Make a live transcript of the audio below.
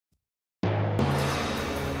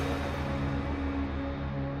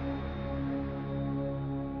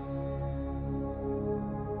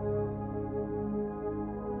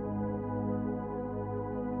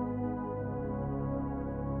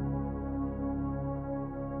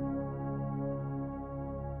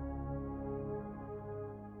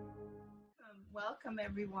Welcome,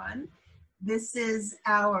 everyone. This is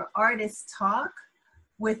our Artist Talk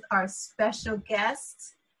with our special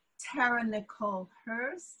guest, Tera Nicole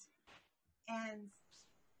Hurst.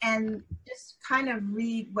 And just kind of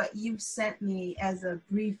read what you've sent me as a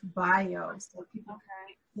brief bio so people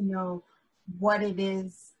can know what it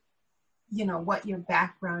is, what your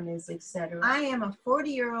background is, etc. I am a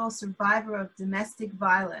 40-year-old survivor of domestic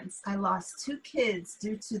violence. I lost 2 kids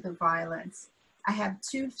due to the violence. I have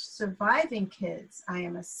 2 surviving kids. I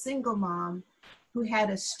am a single mom who had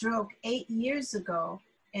a stroke 8 years ago,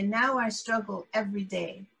 and now I struggle every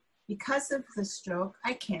day. Because of the stroke,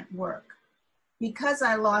 I can't work. Because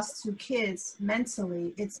I lost 2 kids,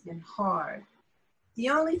 mentally, it's been hard. The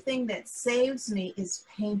only thing that saves me is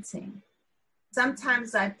painting.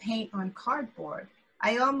 Sometimes I paint on cardboard.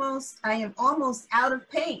 I am almost out of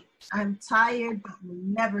paint. I'm tired, but will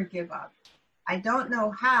never give up. I don't know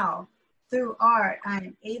how. Through art, I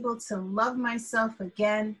am able to love myself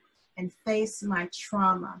again and face my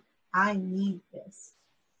trauma. I need this.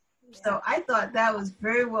 So I thought that was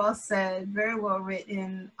very well said, very well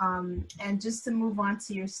written. And just to move on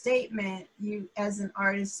to your statement, you as an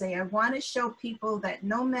artist say, I want to show people that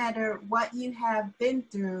no matter what you have been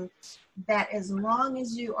through, that as long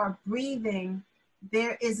as you are breathing,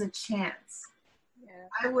 there is a chance. Yeah.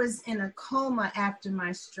 I was in a coma after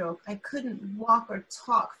my stroke. I couldn't walk or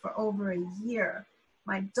talk for over a year.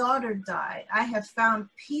 My daughter died. I have found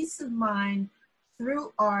peace of mind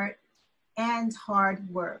through art and hard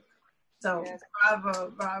work. So yes.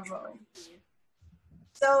 Bravo, bravo.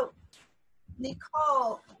 So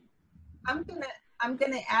Nicole, I'm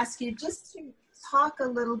gonna ask you just to talk a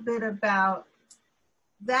little bit about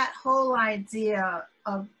that whole idea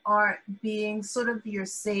of art being sort of your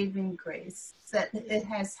saving grace, that it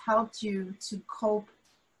has helped you to cope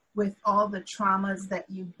with all the traumas that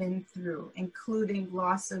you've been through, including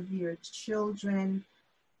loss of your children,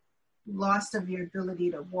 loss of your ability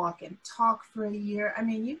to walk and talk for a year. I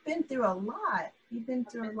mean, you've been through a lot. You've been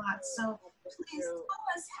through a lot. So please tell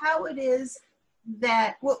us how it is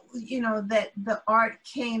that, that the art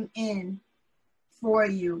came in for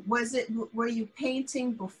you. Were you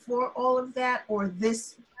painting before all of that, or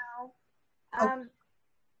this? No.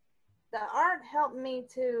 The art helped me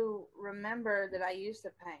to remember that I used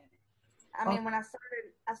to paint. I mean, when I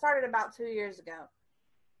started about 2 years ago.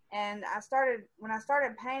 And when I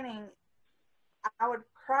started painting, I would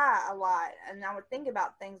cry a lot and I would think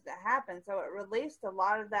about things that happened. So it released a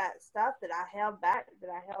lot of that stuff that I held back,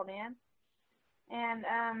 that I held in. And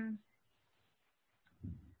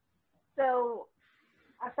so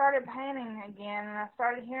I started painting again, and I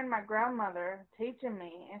started hearing my grandmother teaching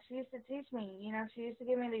me. And she used to teach me, she used to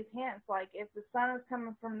give me these hints, like if the sun is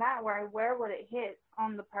coming from that way, where would it hit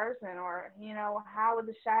on the person? Or, how would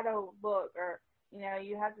the shadow look? Or,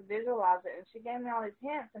 you have to visualize it. And she gave me all these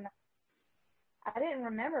hints, and I didn't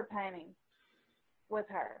remember painting with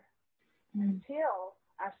her until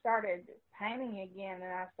I started painting again,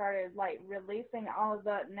 and I started releasing all of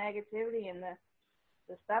the negativity and the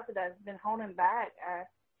stuff that I've been holding back.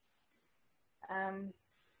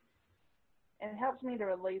 It helps me to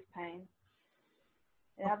release pain.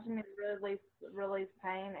 It helps me to release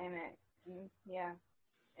pain, and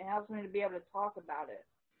it helps me to be able to talk about it.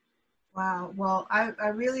 Wow. Well, I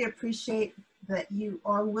really appreciate that you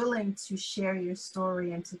are willing to share your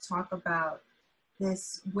story and to talk about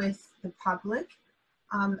this with the public.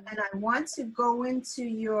 And I want to go into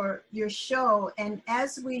your show. And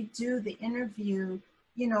as we do the interview,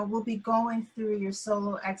 we'll be going through your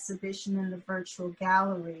solo exhibition in the virtual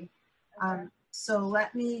gallery. Okay. So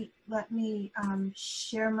let me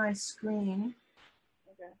share my screen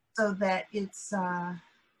so that it's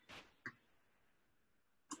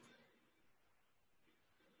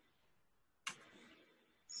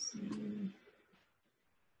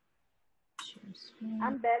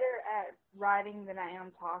I'm better at writing than I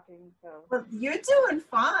am talking, so. Well, you're doing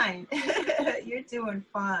fine. You're doing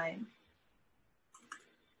fine.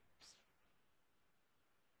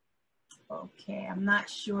 Okay, I'm not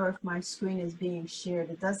sure if my screen is being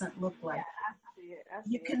shared. It doesn't look like. Yeah, I see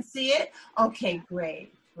it. You can see it? Okay,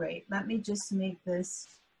 great, great. Let me just make this.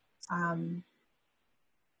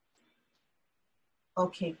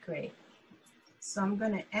 Okay, great. So I'm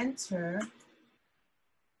going to enter.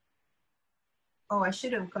 Oh, I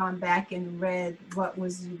should have gone back and read what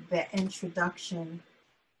was the introduction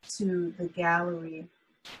to the gallery.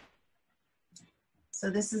 So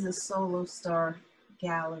this is a Solo Star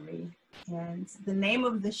gallery, and the name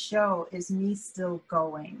of the show is Me Still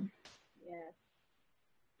Going. Yes.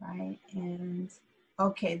 Right, and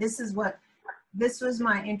okay, this was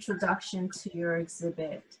my introduction to your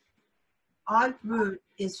exhibit. Art brut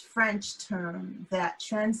is French term that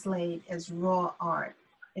translate as raw art,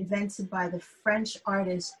 invented by the French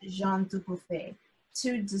artist Jean Dubuffet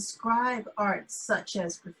to describe art such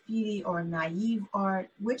as graffiti or naïve art,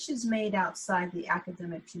 which is made outside the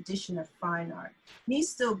academic tradition of fine art. Me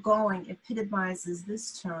Still Going epitomizes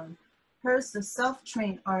this term. Hurst, the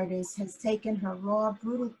self-trained artist, has taken her raw,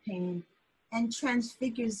 brutal pain and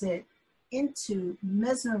transfigures it into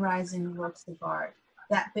mesmerizing works of art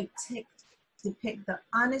that depict the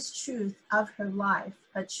honest truth of her life,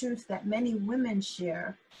 a truth that many women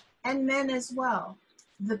share, and men as well,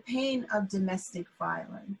 the pain of domestic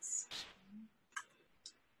violence.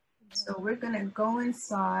 So we're going to go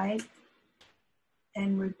inside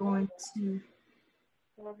and we're going to...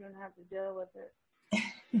 Children have to deal with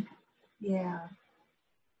it. Yeah.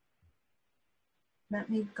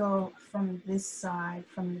 Let me go from this side,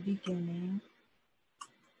 from the beginning.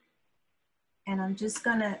 And I'm just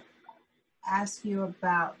going to ask you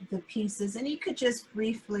about the pieces. And you could just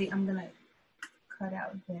briefly, I'm going to cut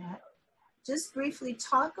out that. Just briefly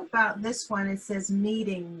talk about this one. It says,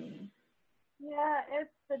 Meeting Me. Yeah,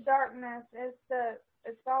 it's the darkness.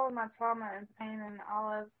 It's all of my trauma and pain and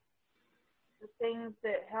all of the things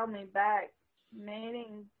that held me back.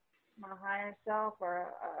 Meeting my higher self, or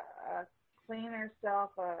a cleaner self,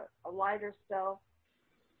 a lighter self,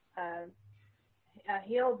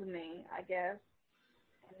 healed me, I guess.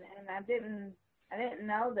 And I didn't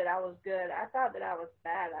know that I was good. I thought that I was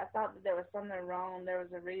bad. I thought that there was something wrong. There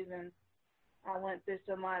was a reason I went through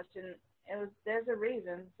so much, and there's a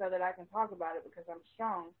reason so that I can talk about it, because I'm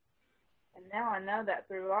strong. And now I know that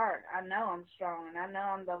through art. I know I'm strong, and I know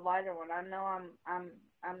I'm the lighter one. I know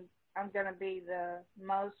I'm gonna be the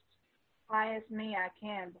most highest me I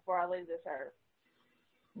can before I leave this earth.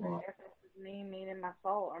 I guess this is me meeting my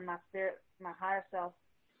soul, or my spirit, my higher self.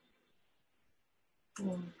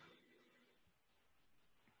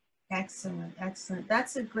 Excellent, excellent.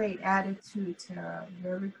 That's a great attitude, Tara.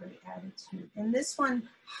 Very great attitude. And this one,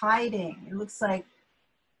 hiding. It looks like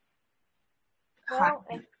well,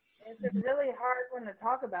 it's a really hard one to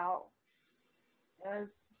talk about.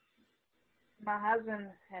 My husband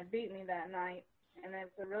had beat me that night, and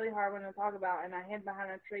it's a really hard one to talk about. And I hid behind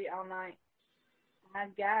a tree all night. I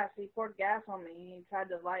had gas. He poured gas on me. He tried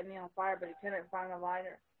to light me on fire, but he couldn't find a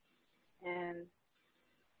lighter. And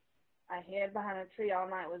I hid behind a tree all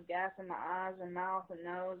night with gas in my eyes and mouth and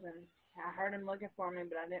nose, and I heard him looking for me,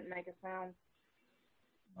 but I didn't make a sound.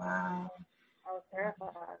 Wow. I was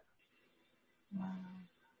terrified. Wow.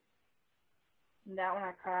 And that one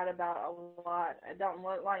I cried about a lot. It don't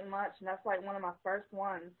look like much, and that's like one of my first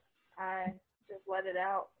ones. I just let it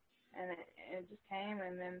out, and it just came,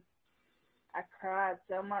 and then I cried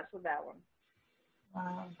so much with that one.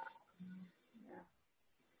 Wow. Yeah.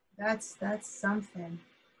 That's something.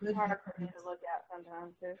 It's hard for me to look at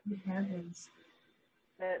sometimes, too. Good heavens.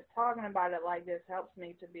 But talking about it like this helps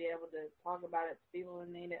me to be able to talk about it to people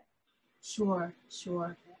who need it. Sure.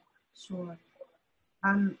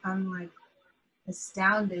 I'm like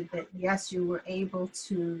astounded that, yes, you were able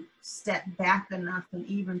to step back enough and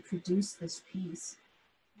even produce this piece.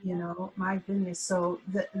 You know, my goodness. So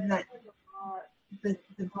the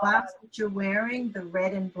blouse that you're wearing, the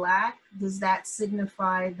red and black, does that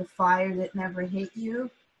signify the fire that never hit you?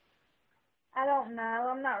 I don't know.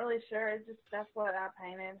 I'm not really sure. It's just, that's what I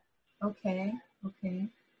painted. Okay.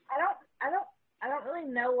 I don't really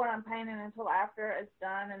know what I'm painting until after it's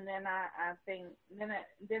done, and then I think then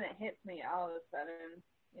it hits me all of a sudden.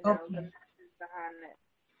 You know, the message behind it.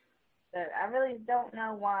 But I really don't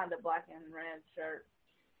know why the black and red shirt.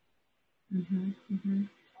 I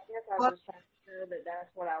guess I was just trying to show that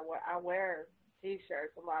that's what I wear. I wear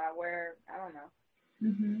t-shirts a lot. I don't know.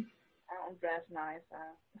 I don't dress nice.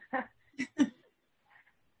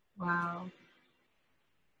 Wow.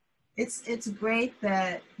 It's great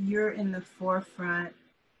that you're in the forefront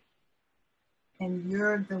and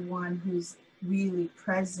you're the one who's really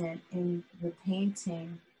present in the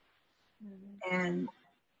painting. And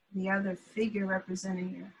the other figure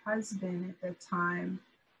representing your husband at the time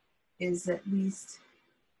is at least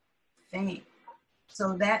faint.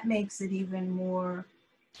 So that makes it even more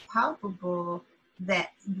palpable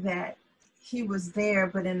that he was there,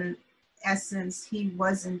 but in essence, he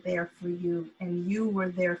wasn't there for you, and you were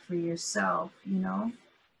there for yourself, you know?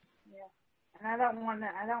 Yeah. And I don't want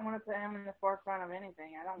to put him in the forefront of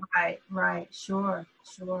anything. I don't. Right. Sure.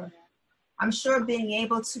 Yeah. I'm sure being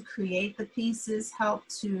able to create the pieces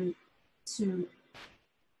helped to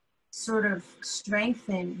sort of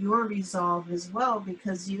strengthen your resolve as well,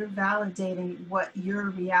 because you're validating what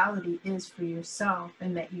your reality is for yourself,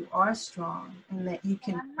 and that you are strong, and that you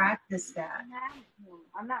can practice that.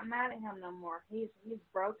 I'm not mad at him no more. He's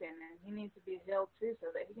broken, and he needs to be healed too, so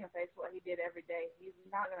that he can face what he did every day. He's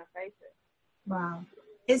not going to face it. Wow.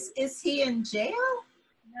 Is he in jail?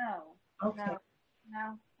 No. Okay.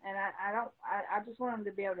 No. And I just want him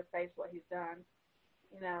to be able to face what he's done.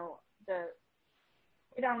 You know,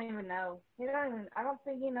 we don't even know. I don't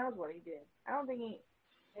think he knows what he did. I don't think he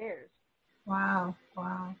cares. Wow.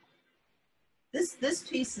 Wow. This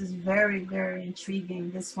piece is very, very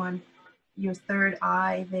intriguing. This one, your third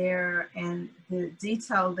eye there, and the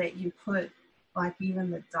detail that you put, like even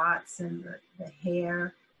the dots and the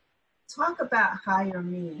hair. Talk about Hire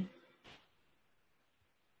Me.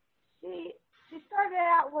 She started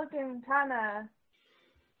out looking kind of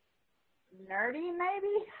nerdy,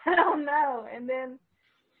 maybe. I don't know. And then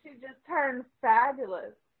she just turned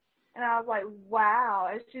fabulous. And I was like, wow.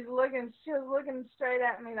 And she was looking straight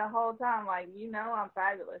at me the whole time, like, you know, I'm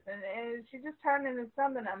fabulous. And she just turned into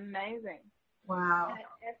something amazing. Wow. And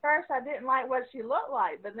at first, I didn't like what she looked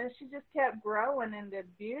like, but then she just kept growing into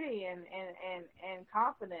beauty and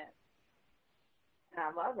confidence. And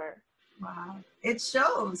I love her. Wow. It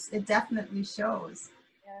shows. It definitely shows.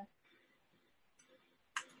 Yeah.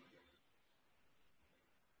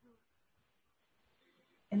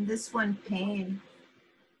 And this one, Pain.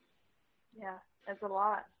 Yeah, it's a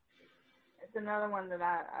lot. It's another one that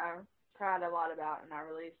I cried a lot about, and I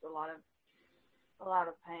released a lot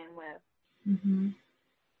of pain with. Mm-hmm.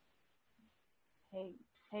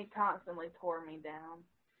 He constantly tore me down.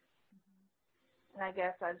 And I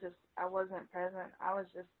guess I wasn't present.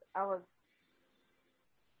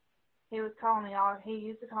 He used to call me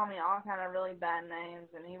all kind of really bad names,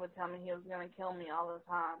 and he would tell me he was going to kill me all the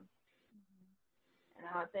time. And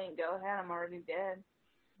I would think, go ahead, I'm already dead.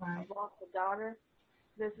 Right. I've lost a daughter.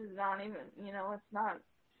 This is not even,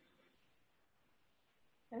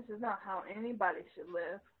 this is not how anybody should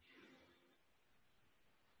live.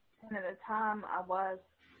 And at the time I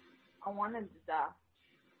wanted to die.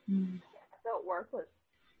 Mm. I felt worthless.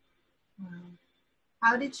 Wow.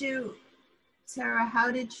 Tera, how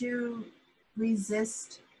did you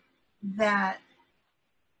resist that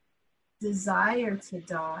desire to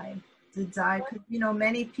die? Because,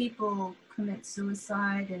 many people commit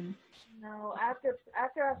suicide and... No, after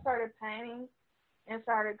I started painting and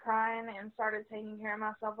started crying and started taking care of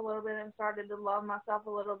myself a little bit and started to love myself a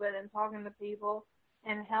little bit and talking to people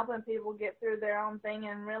and helping people get through their own thing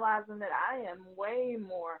and realizing that I am way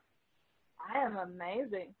more. I am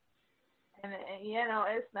amazing. And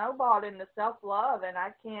it snowballed into self-love, and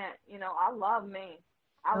I can't, I love me.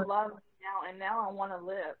 I love me now, and now I want to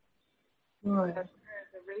live. Good. That's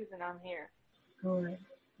the reason I'm here. Good.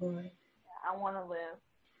 I want to live.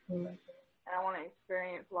 Good. And I want to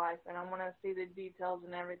experience life, and I want to see the details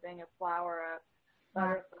and everything, a flower, a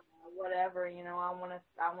butterfly, whatever, I want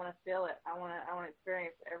to feel it. I want to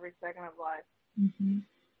experience every second of life. Mm-hmm.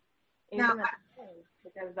 Even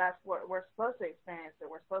because that's what we're supposed to experience, it.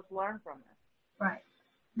 We're supposed to learn from it. Right.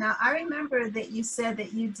 Now, I remember that you said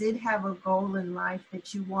that you did have a goal in life,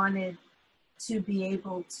 that you wanted to be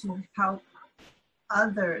able to help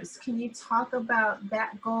others. Can you talk about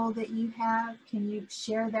that goal that you have? Can you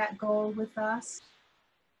share that goal with us?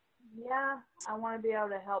 Yeah, I want to be able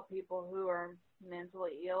to help people who are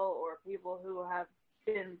mentally ill or people who have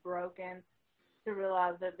been broken, to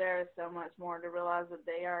realize that there is so much more, to realize that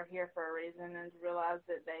they are here for a reason, and to realize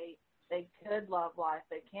that they could love life,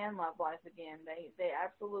 they can love life again, they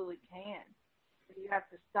absolutely can. But you have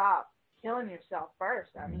to stop killing yourself first.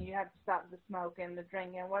 I mean, you have to stop the smoking, the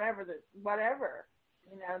drinking, whatever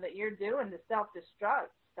that you're doing to self-destruct.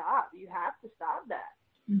 Stop. You have to stop that.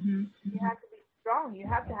 Mm-hmm. You have to be strong. You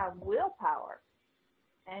have to have willpower,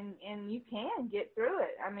 and you can get through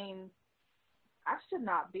it. I mean, I should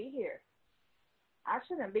not be here. I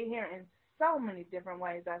shouldn't be here in so many different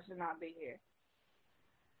ways. I should not be here.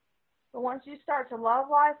 But once you start to love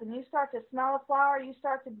life and you start to smell a flower, you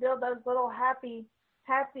start to build those little happy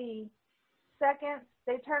seconds.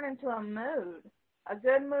 They turn into a mood, a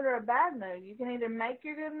good mood or a bad mood. You can either make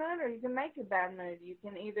your good mood or you can make a bad mood. You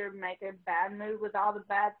can either make a bad mood with all the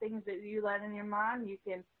bad things that you let in your mind. You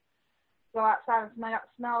can go outside and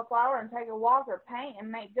smell a flower and take a walk or paint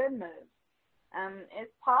and make good moods.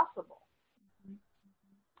 It's possible.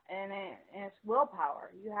 And it's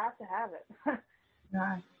willpower. You have to have it.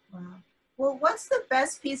 Right. Wow. Well, what's the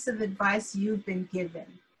best piece of advice you've been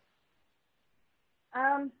given?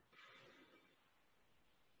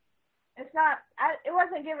 It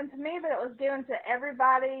wasn't given to me, but it was given to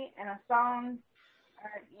everybody in a song,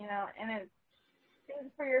 and it's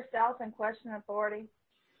think for yourself and question authority.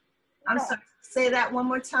 I'm sorry, say that one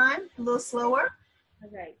more time, a little slower.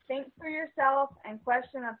 Okay, think for yourself and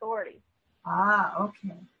question authority. Ah,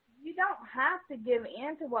 okay. You don't have to give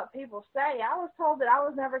in to what people say. I was told that I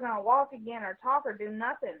was never going to walk again or talk or do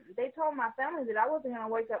nothing. They told my family that I wasn't going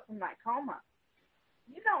to wake up from that coma.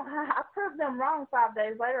 You don't have, I proved them wrong 5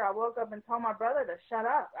 days later. I woke up and told my brother to shut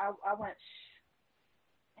up. I went,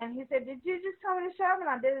 shh. And he said, did you just tell me to shut up? And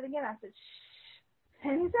I did it again. I said, shh.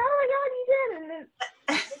 And he said, oh my God, you did. And then,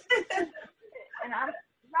 and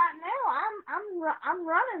right now, I'm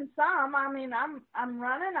running some. I mean, I'm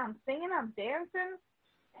running, I'm singing, I'm dancing.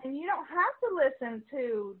 And you don't have to listen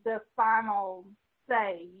to the final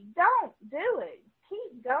say. Don't do it.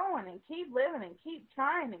 Keep going and keep living and keep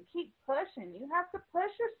trying and keep pushing. You have to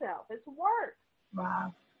push yourself. It's work.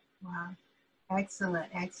 Wow. Wow. Excellent.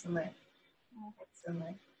 Excellent.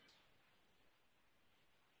 Excellent.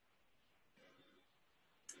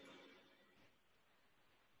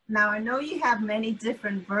 Now, I know you have many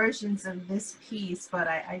different versions of this piece, but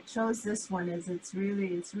I chose this one as it's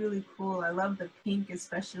really cool. I love the pink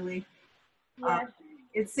especially. Yes.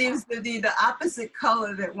 It seems to be the opposite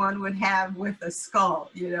color that one would have with a skull,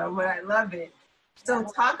 you know, but I love it. So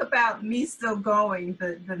talk about Me Still Going,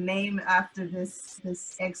 the name after this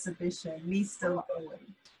exhibition, Me Still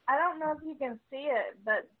Going. I don't know if you can see it,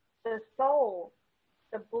 but the soul,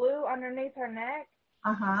 the blue underneath her neck,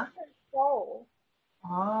 uh-huh, her soul.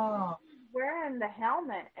 Oh. She's wearing the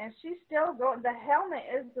helmet, and she's still going. The helmet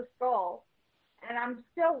is the skull, and I'm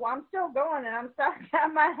still going, and I'm still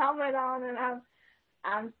got my helmet on, and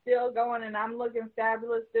I'm still going, and I'm looking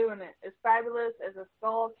fabulous doing it. As fabulous as a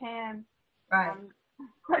skull can. Right.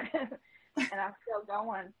 And I'm still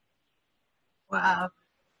going. Wow.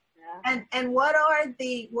 Yeah. And what are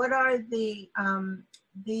the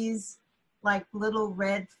these like little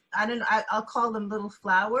red, I don't know, I'll call them little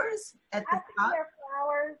flowers at the top? They're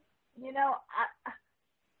flowers. You know,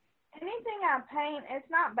 anything I paint, it's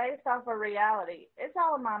not based off of reality. It's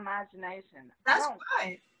all in my imagination. That's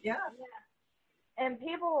right. Yeah. And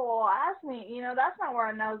people will ask me, you know, that's not where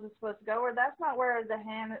a nose is supposed to go, or that's not where the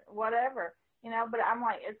hand, whatever, you know, but I'm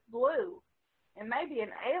like, it's blue. It may be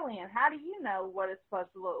an alien. How do you know what it's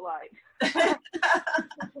supposed to look like?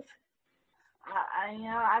 You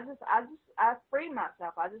know, I free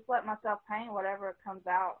myself. I just let myself paint whatever comes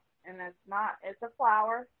out. And it's a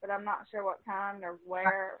flower, but I'm not sure what kind or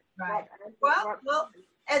where. Right. Well,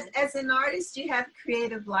 as an artist, you have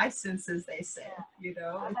creative license, as they say, you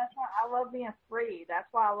know. That's why I love being free. That's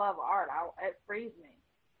why I love art. It frees me.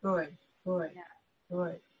 Good. Yeah.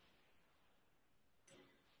 Good.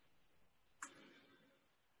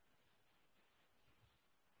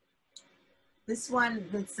 This one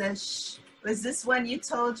that says, shh. Was this one you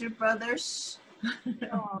told your brother, shh?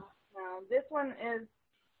 No. This one is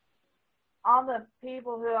all the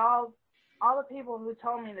people who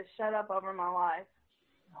told me to shut up over my life.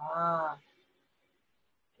 Ah.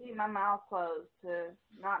 Keep my mouth closed, to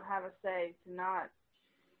not have a say,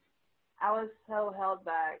 I was so held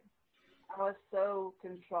back. I was so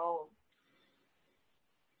controlled.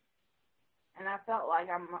 And I felt like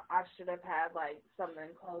I should have had like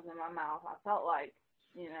something closed in my mouth. I felt like,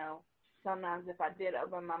 you know, sometimes if I did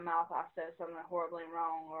open my mouth, I said something horribly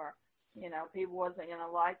wrong, or, you know, people wasn't going to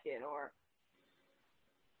like it,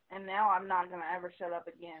 and now I'm not going to ever shut up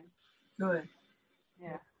again. Good.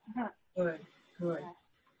 Yeah. Good. Yeah.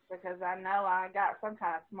 Because I know I got some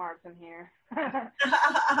kind of smarts in here.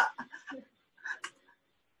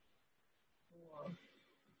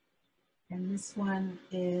 And this one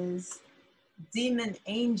is Demon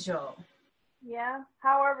Angel. Yeah,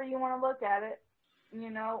 however you want to look at it. You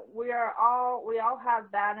know, we all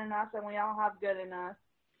have bad in us, and we all have good in us.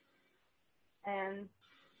 And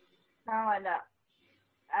kind of like that,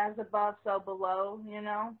 as above, so below, you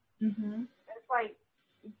know? Mm-hmm. It's like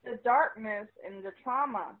the darkness and the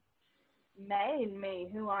trauma made me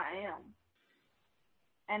who I am.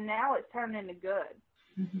 And now it's turned into good.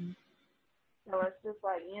 Mm-hmm. So it's just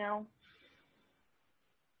like, you know,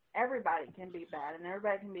 everybody can be bad and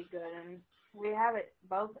everybody can be good, and we have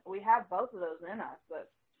both of those in us. But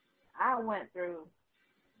I went through,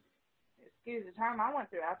 excuse the term, I went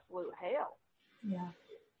through absolute hell. Yeah.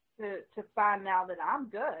 To find out that I'm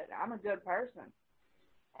good. I'm a good person.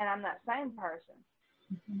 And I'm that same person.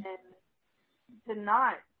 Mm-hmm. And to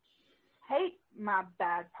not hate my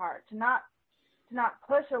bad part, to not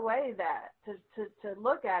push away that, to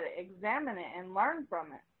look at it, examine it, and learn from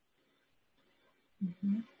it.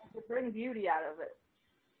 Mm-hmm. To bring beauty out of it.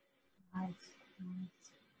 Nice.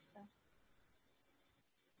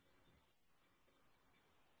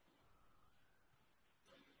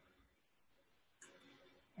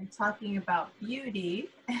 And talking about beauty,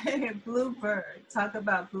 Bluebird. Talk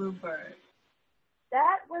about Bluebird.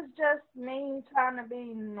 That was just me trying to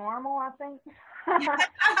be normal, I think. I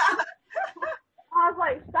was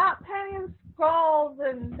like, stop painting skulls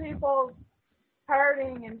and people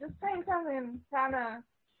hurting and just paint something kind of,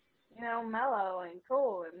 mellow and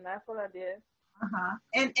cool. And that's what I did. Uh-huh.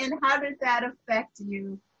 And how did that affect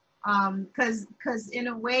you? Because in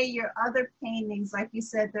a way, your other paintings, like you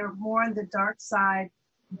said, they're more on the dark side,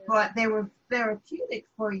 but they were therapeutic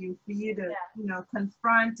for you to,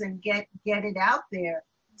 confront and get it out there.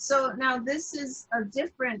 So now this is a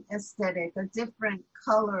different aesthetic, a different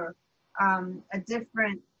color, a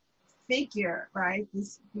different figure, right?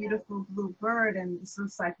 This beautiful blue bird, and this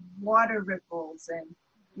looks like water ripples and,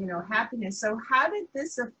 happiness. So how did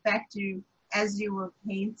this affect you as you were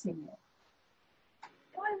painting it?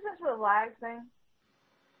 It was just relaxing.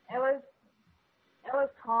 It was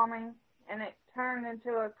calming, and it turned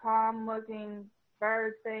into a calm-looking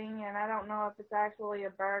bird thing. And I don't know if it's actually a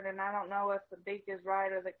bird, and I don't know if the beak is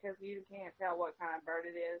right or because you can't tell what kind of bird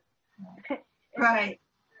it is. Right.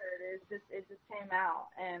 It just came out,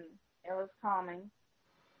 and it was calming.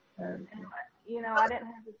 And, I didn't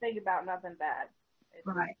have to think about nothing bad.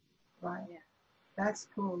 Right. Yeah. That's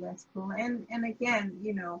cool. And again,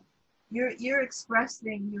 you're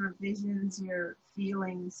expressing your visions, your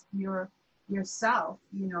feelings, yourself,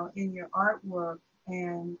 in your artwork,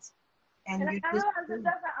 and I realize it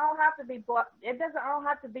doesn't all have to be it doesn't all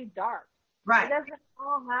have to be dark. Right. It doesn't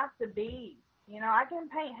all have to be. I can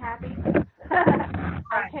paint happy. Right.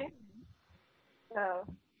 I can. So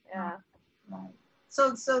yeah. Right.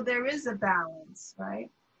 So there is a balance, right?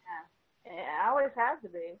 Yeah. It always has to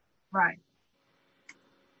be. Right.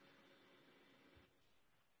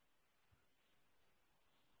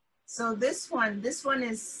 So this one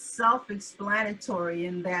is self-explanatory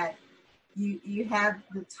in that you have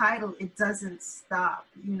the title, It Doesn't Stop,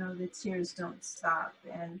 the tears don't stop,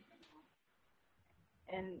 and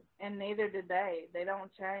neither do they. They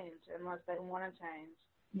don't change unless they want to change.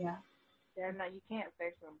 Yeah. You can't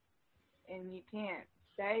fix them, and you can't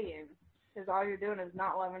stay in, because all you're doing is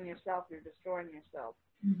not loving yourself. You're destroying yourself.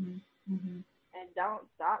 Mm-hmm. Mm-hmm. And don't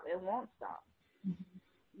stop. It won't stop. Mm-hmm.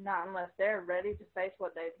 Not unless they're ready to face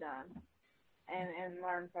what they've done and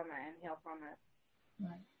learn from it and heal from it.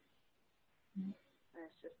 Right. Mm-hmm.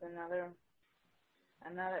 It's just another.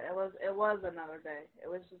 It was another day. It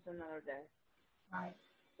was just another day. Right.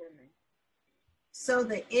 For me. So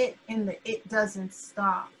the it doesn't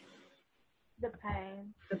stop. The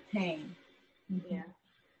pain. The pain. Mm-hmm. Yeah.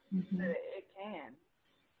 Mm-hmm. But it can.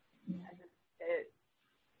 Yeah.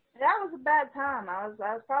 That was a bad time. I was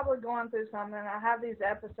probably going through something. I have these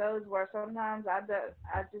episodes where sometimes I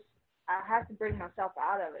have to bring myself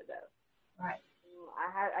out of it though. Right.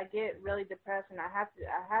 I get really depressed, and I have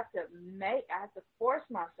to force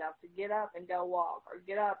myself to get up and go walk, or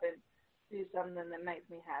get up and do something that makes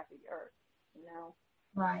me happy, or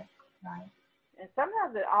Right. Right. And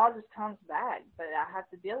sometimes it all just comes back, but I have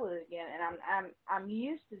to deal with it again, and I'm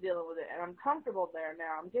used to dealing with it, and I'm comfortable there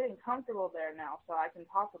now. I'm getting comfortable there now, so I can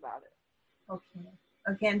talk about it. Okay.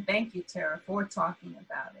 Again, thank you, Tera, for talking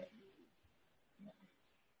about it.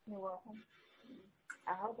 You're welcome.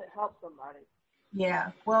 I hope it helps somebody.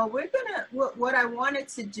 Yeah. Well, what I wanted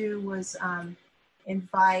to do was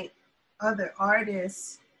invite other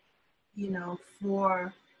artists,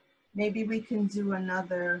 for maybe we can do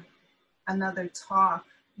another talk,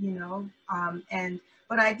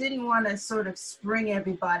 but I didn't want to sort of spring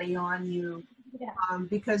everybody on you,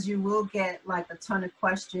 because you will get like a ton of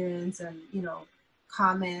questions and,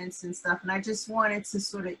 comments and stuff. And I just wanted to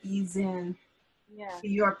sort of ease in to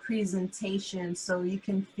your presentation so you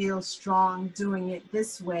can feel strong doing it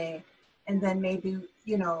this way. And then maybe,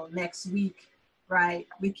 next week, right,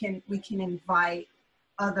 we can invite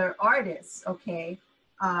other artists. Okay.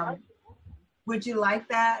 Would you like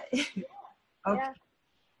that? Okay. Yeah.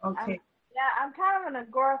 Okay. I'm kind of an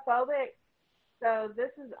agoraphobic, so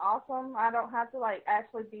this is awesome. I don't have to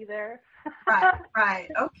actually be there. Right.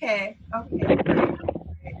 Okay. Great.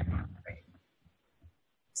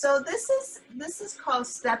 So this is called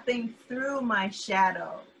Stepping Through My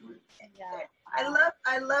Shadow. Yeah.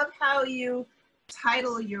 I love how you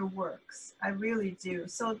title your works. I really do.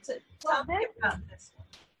 So tell me about this one.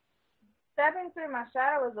 Stepping Through My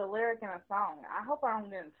Shadow is a lyric in a song. I hope I don't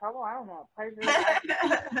get in trouble. I don't know what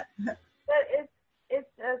plagiarism. But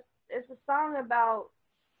it's a song about,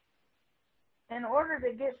 in order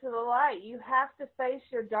to get to the light, you have to face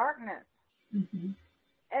your darkness. Mm-hmm.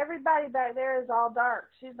 Everybody back there is all dark.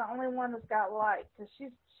 She's the only one that's got light, because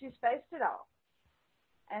she's faced it all,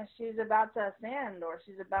 and she's about to ascend, or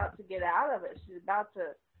she's about to get out of it. She's about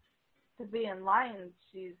to be enlightened.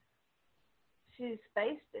 She's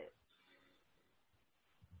faced it.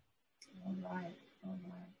 right. All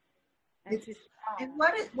right. And she's strong. And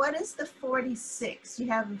what is the 46? You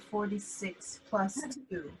have a 46 plus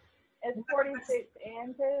 2. It's 46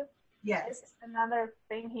 and 2. Yes. It's another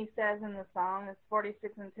thing he says in the song. It's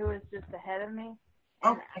 46 and 2 is just ahead of me.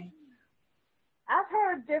 And Okay. I've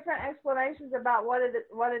heard different explanations about what it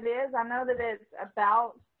is. I know that it's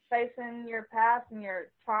about facing your past and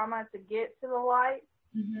your trauma to get to the light.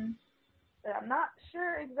 Mm-hmm. But I'm not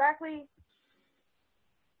sure exactly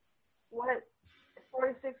what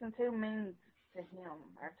 46 and 2 means to him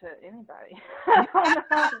or to anybody.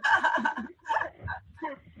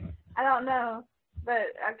 I don't know. But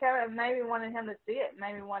I kind of maybe wanted him to see it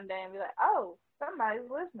maybe one day and be like, oh, somebody's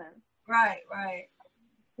listening. Right, right.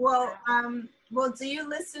 Well, do you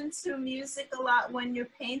listen to music a lot when you're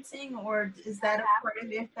painting, or is that a part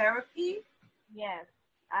of your therapy? Yes,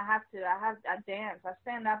 I have to. I dance. I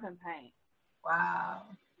stand up and paint. Wow.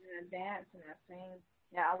 And I dance and I sing.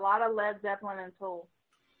 Yeah, a lot of Led Zeppelin and Tool.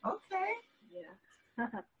 Okay. Yeah. A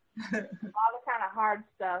lot of kind of hard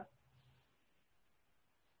stuff.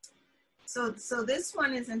 So this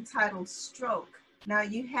one is entitled Stroke. Now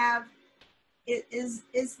you have, is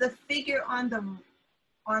the figure on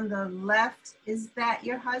the left, is that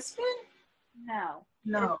your husband? No.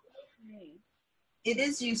 No. It's me. It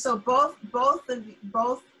is you. So both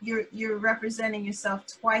you're representing yourself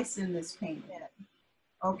twice in this painting. Yeah.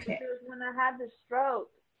 Okay. Because when I had the stroke,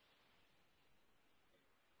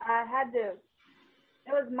 it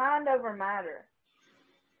was mind over matter.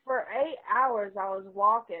 For 8 hours I was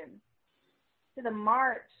walking to the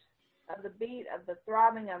march of the beat of the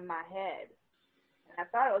throbbing of my head. And I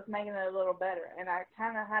thought it was making it a little better. And I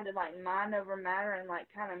kind of had to like mind over matter and like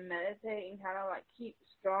kind of meditate and kind of like keep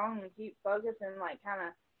strong and keep focused and like kind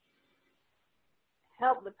of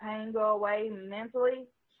help the pain go away mentally.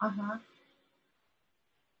 Uh-huh.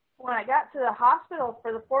 When I got to the hospital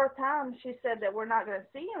for the 4th time, she said that we're not going to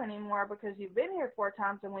see you anymore because you've been here 4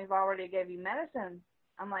 times and we've already gave you medicine.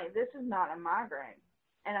 I'm like, this is not a migraine.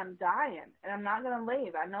 And I'm dying, and I'm not going to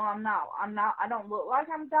leave. I know I'm not. I don't look like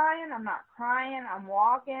I'm dying. I'm not crying. I'm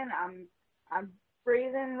walking. I'm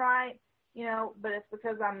breathing right, you know, but it's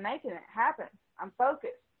because I'm making it happen. I'm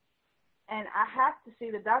focused. And I have to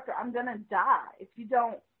see the doctor. I'm going to die if you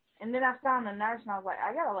don't. And then I found the nurse, and I was like,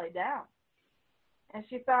 I got to lay down. And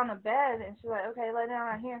she found a bed, and she's like, okay, lay down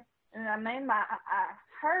right here. And I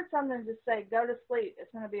heard something just say, go to sleep.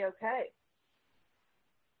 It's going to be okay.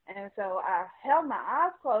 And so I held my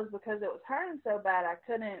eyes closed because it was hurting so bad I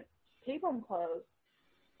couldn't keep them closed.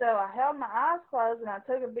 So I held my eyes closed and I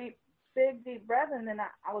took a big deep breath, and then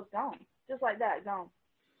I was gone. Just like that, gone.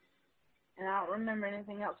 And I don't remember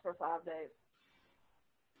anything else for 5 days.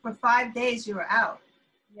 For 5 days you were out?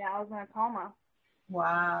 Yeah, I was in a coma.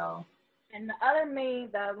 Wow. And the other me,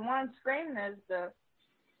 the one screaming is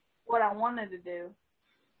what I wanted to do.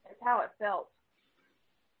 It's how it felt.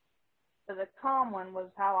 So the calm one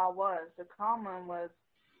was how I was. The calm one was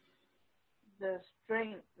the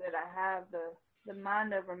strength that I have, the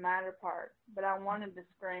mind over matter part. But I wanted to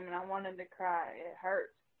scream and I wanted to cry. It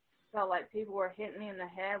hurt. Felt like people were hitting me in the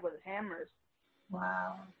head with hammers.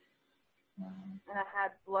 Wow. Wow. And I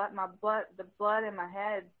had the blood in my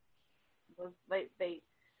head was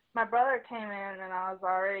my brother came in and I was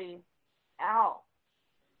already out.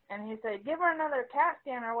 And he said, give her another CAT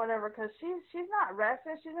scan or whatever, because she's not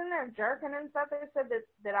resting. She's in there jerking and stuff. They said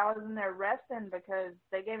that I was in there resting because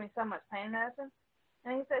they gave me so much pain medicine.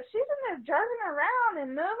 And he said, she's in there jerking around and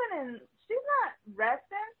moving, and she's not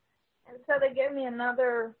resting. And so they gave me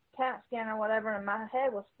another CAT scan or whatever, and my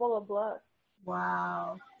head was full of blood.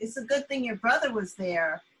 Wow. It's a good thing your brother was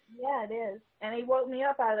there. Yeah, it is. And he woke me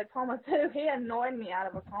up out of the coma, too. He annoyed me out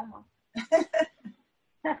of a coma.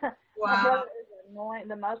 Wow. My brother is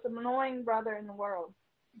the most annoying brother in the world.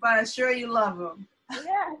 But I'm sure you love him.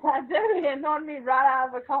 Yes, I do. He annoyed me right out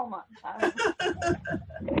of a coma.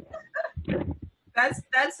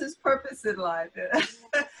 That's his purpose in life.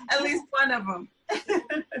 At least one of them.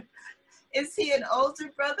 Is he an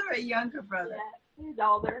older brother or a younger brother? Yeah, he's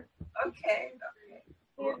older. Okay.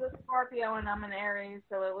 He's a Scorpio and I'm an Aries,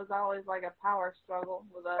 so it was always like a power struggle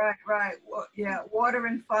with us. Right. Well, yeah, water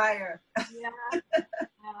and fire. Yeah.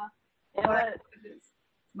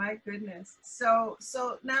 My goodness. So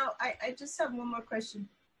now I just have one more question.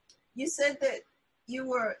 You said that you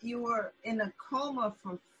were in a coma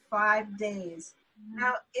for 5 days. Mm-hmm.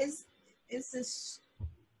 Now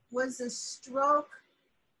was this stroke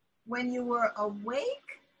when you were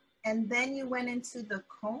awake and then you went into the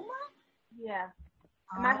coma? Yeah.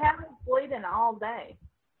 My head was bleeding all day.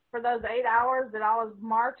 For those 8 hours that I was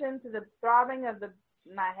marching to the throbbing of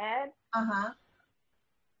my head. Uh-huh.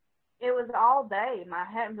 it was all day. My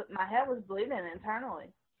head was bleeding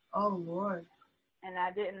internally. Oh, Lord. And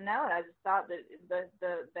I didn't know it. I just thought that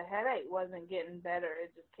the headache wasn't getting better.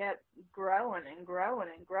 It just kept growing and growing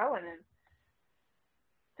and growing. And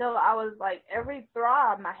till I was like, every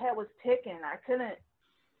throb, my head was ticking. I couldn't,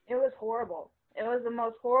 it was horrible. It was the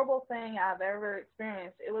most horrible thing I've ever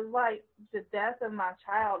experienced. It was like the death of my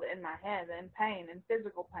child in my head, and pain, and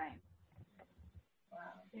physical pain.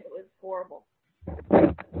 Wow. It was horrible.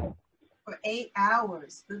 For 8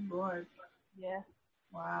 hours. Good Lord. Yeah.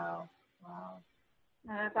 Wow. Wow.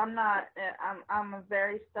 And if I'm not, I'm a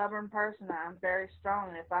very stubborn person. I'm very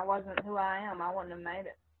strong. If I wasn't who I am, I wouldn't have made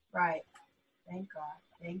it. Right. Thank God.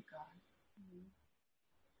 Thank God.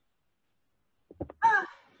 Mm-hmm.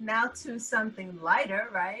 Now to something lighter,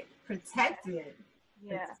 right? Protected.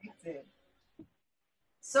 Yeah. Protected.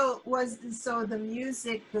 So the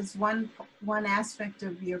music was one aspect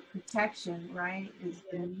of your protection, right? Is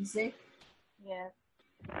the music? Yes.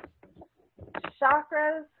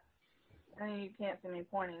 Chakras. I mean, you can't see me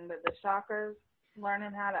pointing, but the chakras,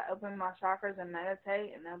 learning how to open my chakras and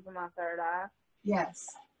meditate and open my third eye. Yes.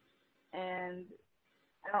 And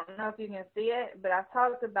I don't know if you can see it, but I've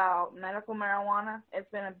talked about medical marijuana. It's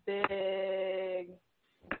been a big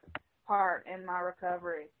part in my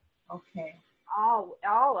recovery. Okay. All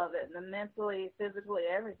of it, the mentally, physically,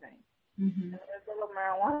 everything. Mm-hmm. And there's little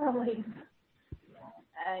marijuana leaves.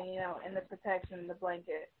 You know, in the protection, the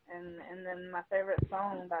blanket, and then my favorite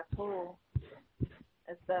song by Tool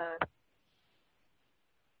is the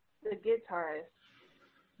guitarist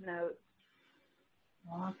notes.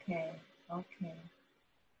 Okay. Okay.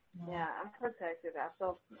 Wow. Yeah, I'm protected. I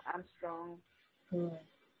feel I'm strong. Good.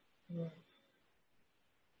 Good.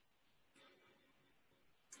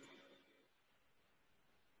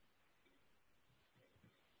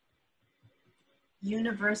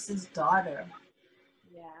 Universe's daughter.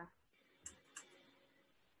 Yeah.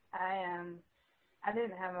 I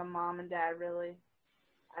didn't have a mom and dad, really.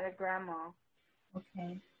 I had a grandma.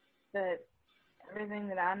 Okay. But everything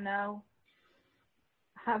that I know,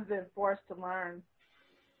 I've been forced to learn.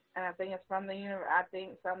 And I think it's from the universe. I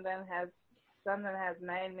think something has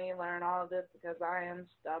made me learn all of this because I am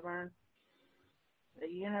stubborn. The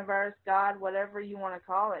universe, God, whatever you want to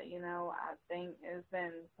call it, you know, I think it's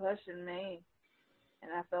been pushing me.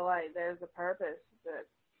 And I feel like there's a purpose. But,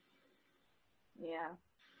 yeah,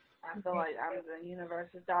 I feel like I'm the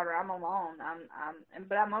universe's daughter. I'm alone.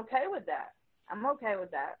 But I'm okay with that. I'm okay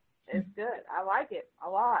with that. It's good. I like it a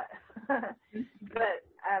lot. But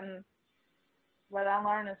what I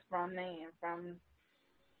learn is from me and from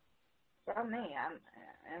me.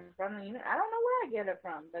 And from the universe. I don't know where I get it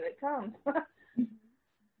from, but it comes.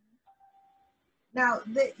 Now,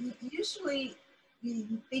 usually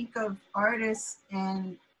you think of artists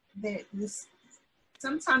and this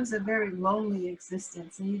sometimes a very lonely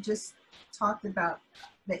existence, and you just talked about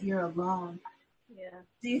that you're alone. Yeah.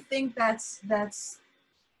 Do you think that's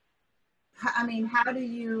I mean, how do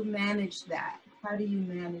you manage that? How do you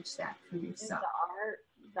manage that for yourself?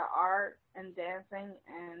 The art and dancing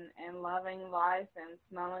and loving life and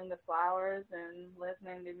smelling the flowers and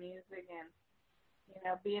listening to music and, you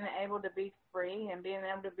know, being able to be free and being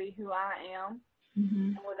able to be who I am.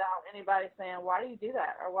 Mm-hmm. Without anybody saying, why do you do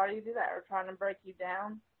that? Or why do you do that? Or trying to break you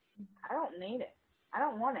down. I don't need it. I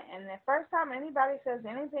don't want it. And the first time anybody says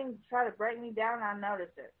anything to try to break me down, I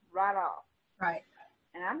notice it right off. Right.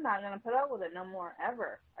 And I'm not going to put up with it no more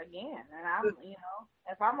ever again. And I'm, you know,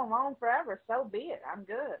 if I'm alone forever, so be it. I'm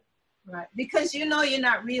good. Right. Because you know you're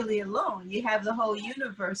not really alone. You have the whole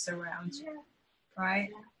universe around you. Yeah.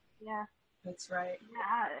 Right? Yeah. That's right.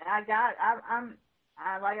 Yeah, I'm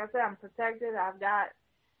like I said, I'm protected. I got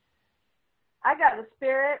the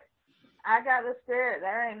spirit. I got the spirit.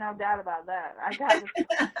 There ain't no doubt about that. I got the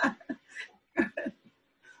spirit.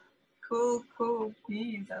 Cool.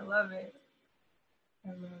 Please, I love it. I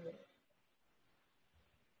love it.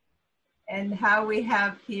 And how we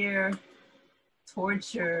have here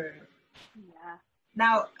torture. Yeah.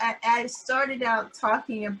 Now, I started out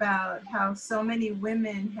talking about how so many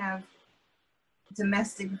women have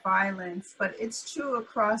domestic violence, but it's true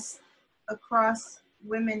across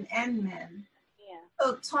women and men. Yeah.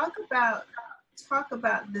 So talk about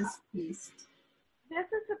this piece. This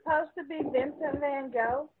is supposed to be Vincent van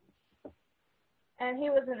Gogh, and he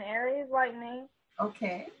was an Aries like me.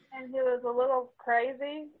 Okay. And he was a little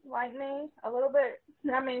crazy like me, a little bit.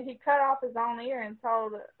 I mean, he cut off his own ear and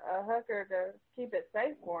told a hooker to keep it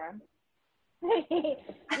safe for him.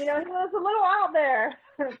 You know, he was a little out there.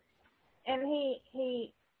 And he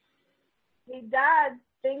died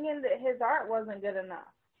thinking that his art wasn't good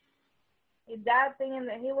enough. He died thinking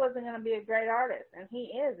that he wasn't going to be a great artist, and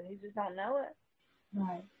he is. He just don't know it.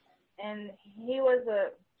 Right. And he was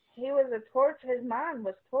a torture. His mind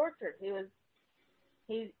was tortured.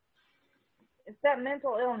 It's that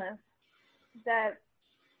mental illness that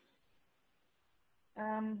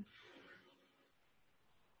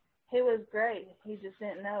he was great. He just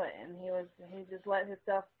didn't know it, and he just let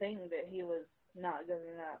himself think that he was not good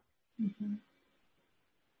enough. Mm-hmm.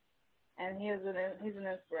 And he's an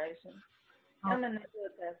inspiration. Him and Nikola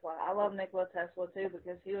Tesla. I love Nikola Tesla too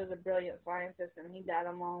because he was a brilliant scientist and he died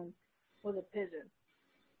alone with a pigeon.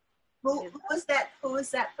 Who was that? Who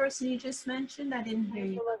was that person you just mentioned? I didn't hear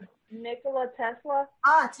you. Nikola Tesla.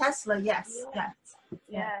 Ah, Tesla. Yes, yes.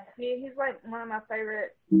 Yeah, he's like one of my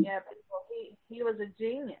favorite. Yeah, people. He was a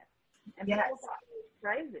genius, and people thought he was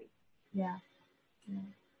crazy. Yeah.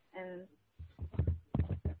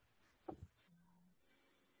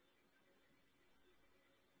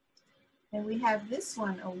 And we have this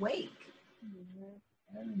one, awake.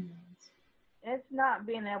 Mm-hmm. It's not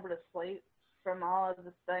being able to sleep from all of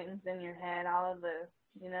the things in your head, all of the,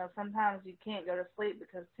 sometimes you can't go to sleep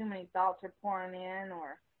because too many thoughts are pouring in,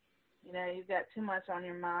 or, you've got too much on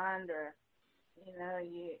your mind, or,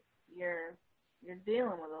 you're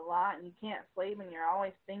dealing with a lot and you can't sleep and you're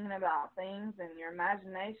always thinking about things and your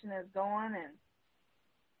imagination is going and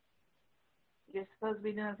you're supposed to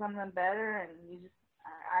be doing something better and you just,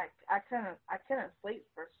 I couldn't sleep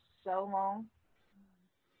for so long.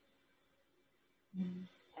 Mm-hmm.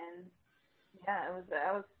 And yeah,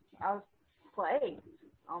 I was plagued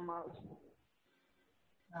almost.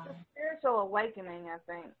 It's a spiritual awakening, I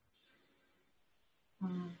think.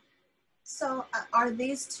 So are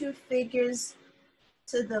these two figures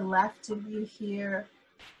to the left of you here?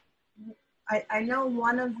 I know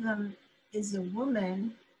one of them is a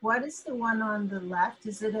woman. What is the one on the left?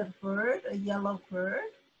 Is it a bird, a yellow bird?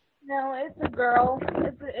 No, it's a girl.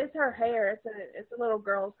 It's her hair. It's a little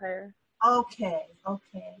girl's hair. Okay.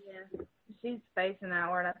 Yeah, she's facing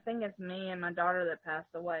outward. I think it's me and my daughter that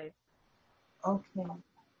passed away. Okay.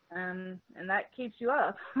 And that keeps you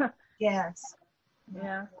up. Yes.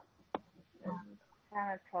 Yeah.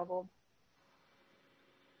 Kind of troubled.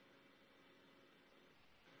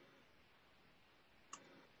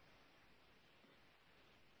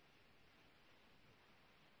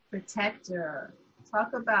 Protector.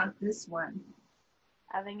 Talk about this one.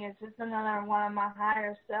 I think it's just another one of my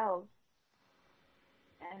higher selves.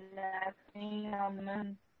 And that's me on the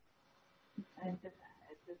moon. And it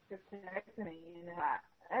just protects me.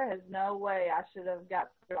 There is no way I should have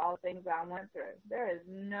got through all the things I went through. There is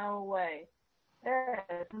no way. There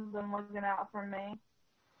is something looking out for me.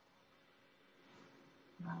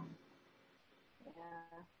 Wow.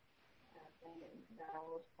 Yeah. I think that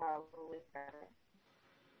was probably better.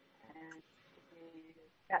 And she's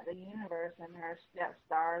got the universe in her. She's got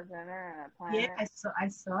stars in her and a planet. Yeah, I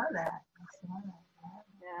saw that.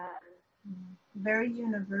 Yeah. Very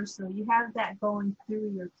universal. You have that going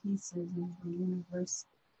through your pieces in the universe.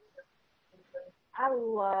 I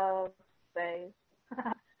love space.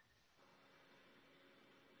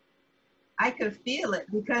 I could feel it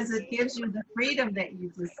because it gives you the freedom that you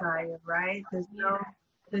desire, right?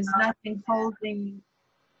 There's nothing holding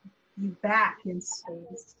you back in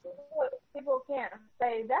space. People can't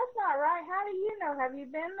say, that's not right. How do you know? Have you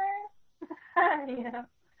been there?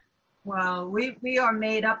 Well, we are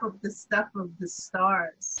made up of the stuff of the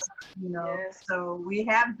stars, Yes. So we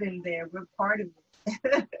have been there. We're part of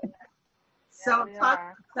it. So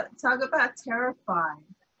talk about terrifying.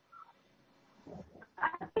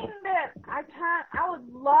 I think that I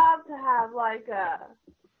would love to have like a,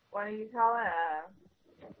 what do you call it,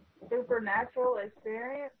 a supernatural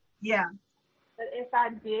experience. Yeah. But if I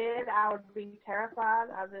did, I would be terrified.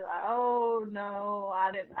 I'd be like, oh no,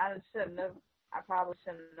 I probably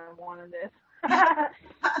shouldn't have wanted this.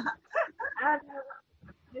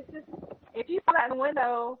 It's just, if you saw that in the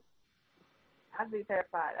window, I'd be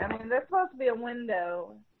terrified. I mean, there's supposed to be a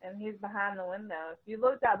window, and he's behind the window. If you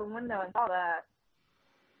looked out the window and saw that,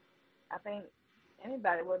 I think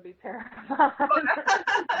anybody would be terrified.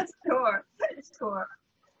 Sure.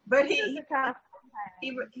 But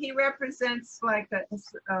he represents like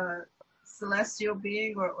a celestial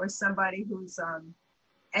being or somebody who's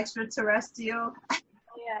extraterrestrial.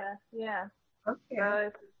 Yeah. Okay.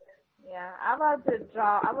 So I love to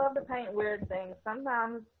draw. I love to paint weird things.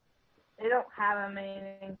 Sometimes they don't have a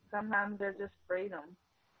meaning. Sometimes they're just freedom.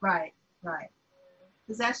 Right.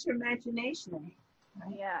 Because that's your imagination.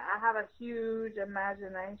 Right? Yeah, I have a huge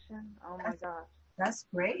imagination. Oh my gosh. That's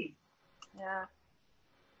great. Yeah.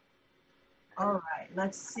 All right.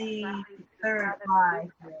 Let's see the third eye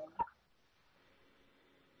here.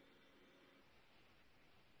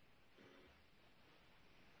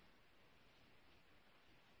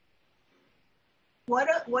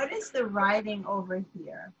 what is the writing over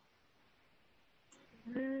here?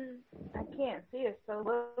 I can't see it so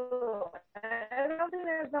little. I don't think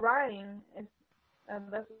there's no writing.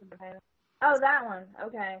 Oh, that one.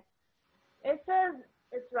 Okay. It says,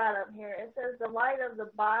 it's right up here. It says the light of the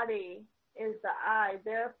body is the eye.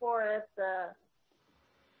 Therefore,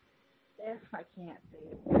 I can't see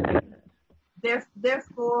it.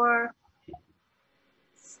 Therefore,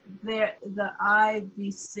 the eye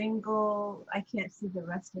be single. I can't see the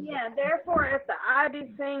rest of it. Yeah, therefore, if the eye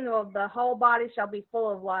be single, the whole body shall be full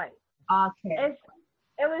of light. Okay.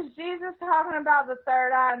 It was Jesus talking about the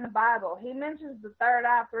third eye in the Bible. He mentions the third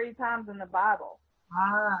eye 3 times in the Bible.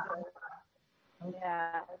 Okay.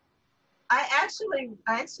 Yeah. I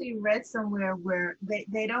actually read somewhere where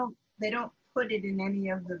they don't put it in any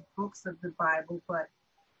of the books of the Bible, but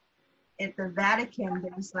at the Vatican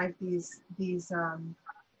there's like these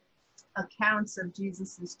accounts of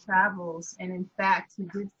Jesus's travels, and in fact he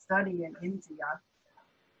did study in India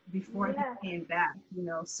before he came back, you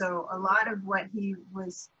know. So a lot of what he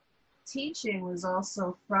was teaching was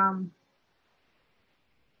also from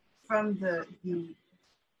the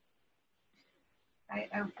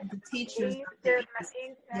teachers.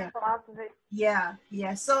 Philosophy. Yeah.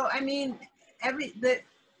 So I mean,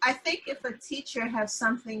 I think if a teacher has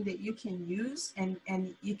something that you can use and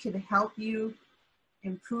you could help you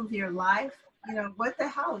improve your life, you know, what the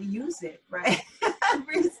hell, use it, right?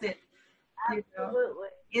 Use it. You know? Absolutely.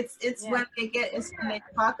 It's when they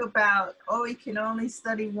talk about, oh, you can only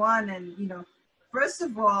study one, and you know, first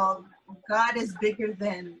of all, God is bigger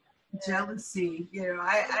than jealousy. You know,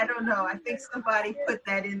 I don't know. I think somebody put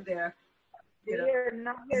that in there. You know, we're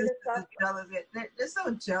not here to suffer. There's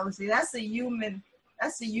no jealousy. That's a human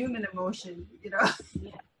emotion. You know.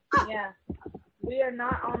 Yeah. We are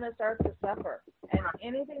not on this earth to suffer, and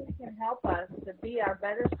anything that can help us to be our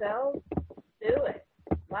better selves, do it.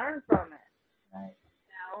 Learn from it. Right.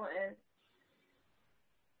 You know,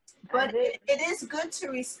 but it is good to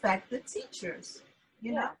respect the teachers.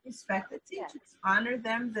 You know, respect the teachers, honor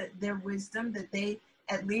them, their wisdom, that they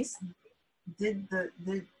at least did the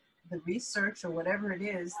research or whatever it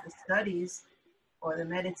is, the studies or the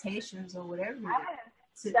meditations or whatever. I didn't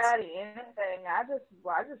study anything. I just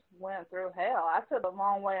went through hell. I took a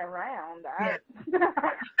long way around.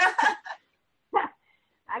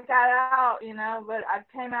 I got out, you know, but I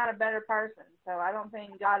came out a better person. So I don't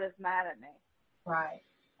think God is mad at me. Right.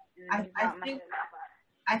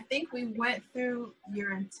 I think we went through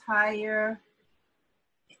your entire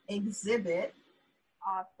exhibit.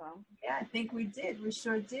 Awesome. Yeah, I think we did. We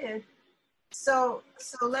sure did. So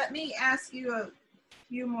let me ask you a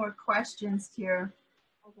few more questions here.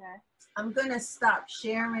 Okay. I'm going to stop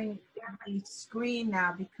sharing the screen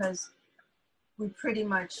now because we pretty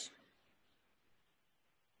much,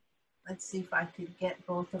 let's see if I could get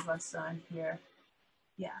both of us on here.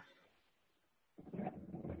 Yeah.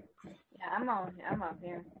 Yeah, I'm up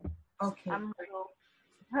here. Okay. I'm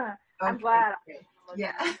glad.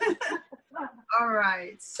 Yeah. All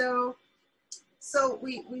right. So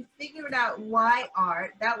we figured out why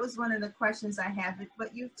art. That was one of the questions I had.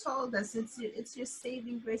 But you've told us it's your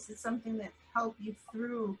saving grace. It's something that helped you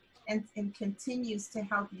through and continues to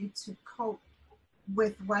help you to cope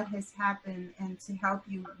with what has happened and to help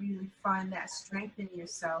you really find that strength in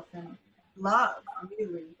yourself and love,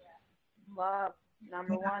 really. Love.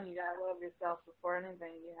 Number one, you gotta love yourself before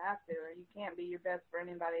anything. You have to, or you can't be your best for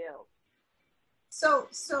anybody else.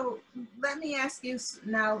 So let me ask you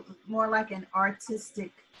now more like an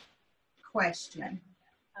artistic question.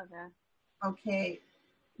 Okay.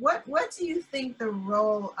 What do you think the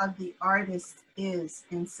role of the artist is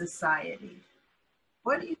in society?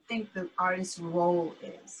 What do you think the artist's role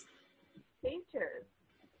is? Teachers.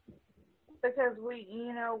 Because we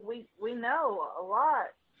know a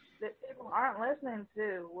lot that people aren't listening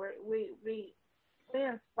to. We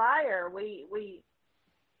inspire. We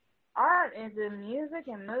art is in music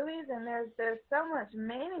and movies, and there's so much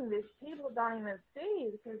meaning that people don't even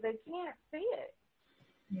see because they can't see it.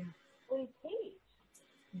 Yeah. We teach,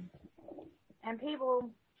 and people,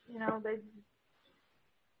 you know,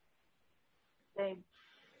 they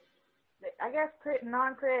I guess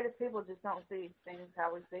non-creative people just don't see things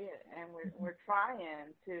how we see it, and we're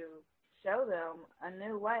trying to show them a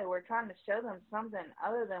new way. We're trying to show them something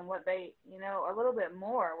other than what they, you know, a little bit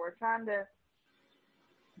more. We're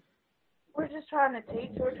just trying to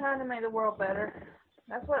teach. We're trying to make the world better.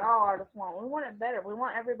 That's what all artists want. We want it better. We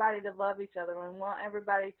want everybody to love each other. We want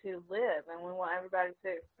everybody to live, and we want everybody to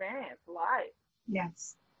experience life.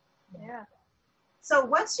 Yes. Yeah. So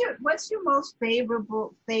what's your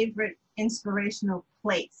favorite inspirational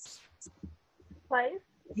place? Place?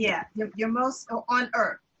 Yeah, your most, on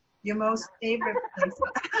earth, your most favorite place.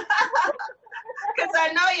 Because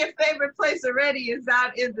I know your favorite place already is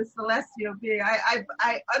out in the celestial being.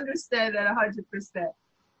 I understand that 100%.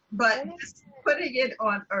 But just putting it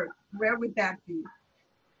on earth, where would that be?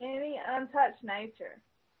 Any untouched nature.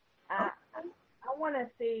 I want to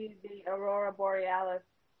see the aurora borealis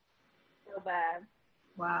so bad.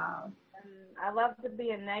 Wow. And I love to be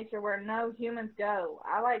in nature where no humans go.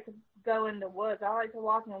 I like to go in the woods. I like to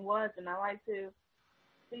walk in the woods, and I like to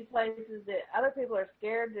see places that other people are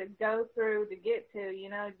scared to go through to get to. You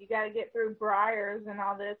know, you got to get through briars and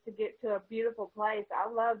all this to get to a beautiful place. I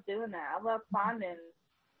love doing that. I love finding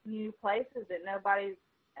new places that nobody's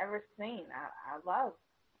ever seen. I love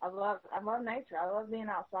nature. I love being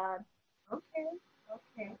outside.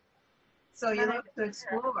 Okay. So you love to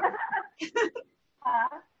explore.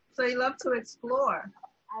 Huh? So you love to explore.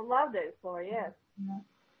 I love to explore, yes.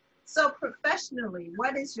 So professionally,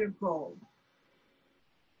 what is your goal?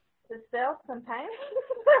 To sell some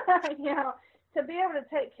paintings, you know, to be able to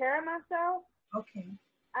take care of myself. Okay.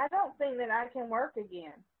 I don't think that I can work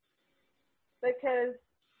again because,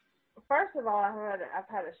 first of all, I've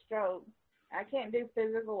had a stroke. I can't do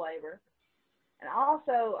physical labor, and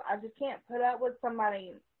also I just can't put up with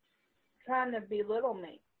somebody trying to belittle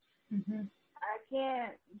me. Mm-hmm. I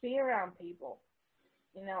can't be around people.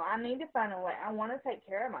 You know, I need to find a way. I want to take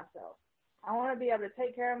care of myself. I want to be able to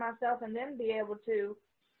take care of myself and then be able to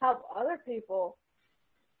help other people,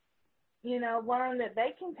 you know, learn that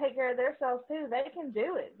they can take care of themselves too. They can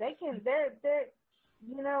do it. They can,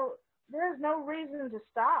 you know, there's no reason to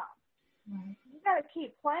stop. Right. You got to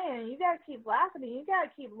keep playing. You got to keep laughing. You got to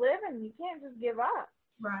keep living. You can't just give up.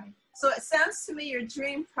 Right. So it sounds to me your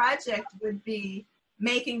dream project would be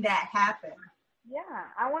making that happen. Yeah.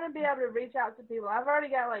 I want to be able to reach out to people. I've already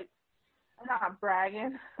got, like, I'm not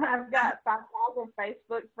bragging. I've got 5,000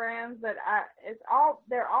 Facebook friends that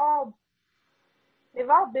they've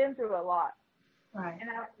all been through a lot. Right. And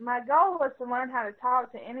my goal was to learn how to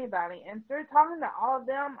talk to anybody. And through talking to all of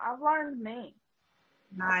them, I've learned me.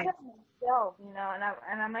 Nice. Myself, you know,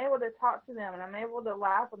 and I'm able to talk to them, and I'm able to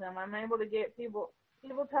laugh with them. I'm able to get people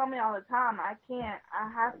tell me all the time,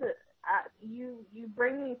 you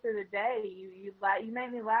bring me through the day. You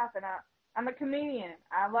make me laugh, and I'm a comedian.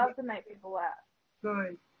 I love to make people laugh.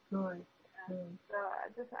 Good. So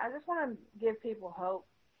I just want to give people hope.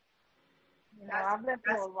 You know, I've been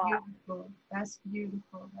through a lot. Beautiful. That's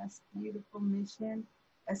beautiful. That's a beautiful mission.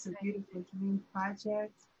 That's a beautiful dream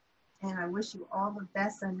project. And I wish you all the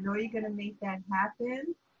best. I know you're going to make that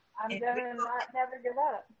happen. I'm going to never give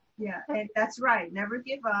up. Yeah, and that's right. Never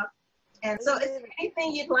give up. And so is there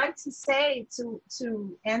anything you'd like to say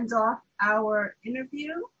to end off our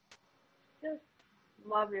interview? Just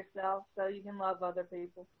love yourself so you can love other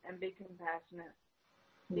people and be compassionate.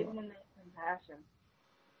 Yeah. People need compassion.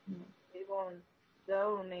 Yeah. People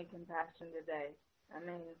so need compassion today. I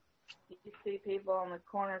mean, you see people on the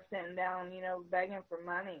corner sitting down, you know, begging for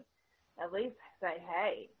money. At least say,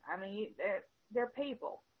 hey. I mean, they're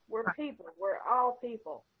people. We're people. We're all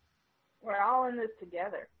people. We're all in this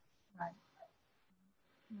together. Right.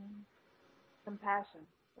 Compassion.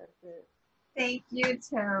 That's it. Thank you,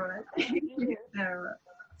 Tera. Thank you, Tera.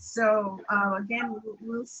 So again,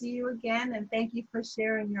 we'll see you again, and thank you for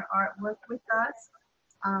sharing your artwork with us.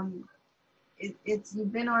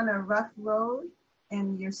 You've been on a rough road,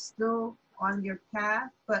 and you're still on your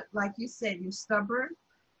path, but like you said, you're stubborn.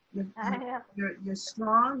 You're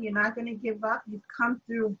strong. You're not going to give up. You've come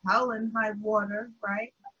through hell and high water,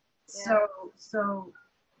 right? Yeah. So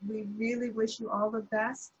we really wish you all the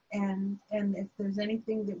best. And if there's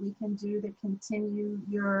anything that we can do to continue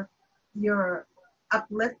your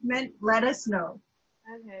upliftment, let us know.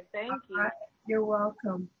 Okay, thank you. Right. You're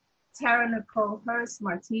welcome. Tera Nicole Hurst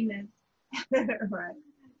Martinez. Right.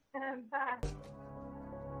 Bye.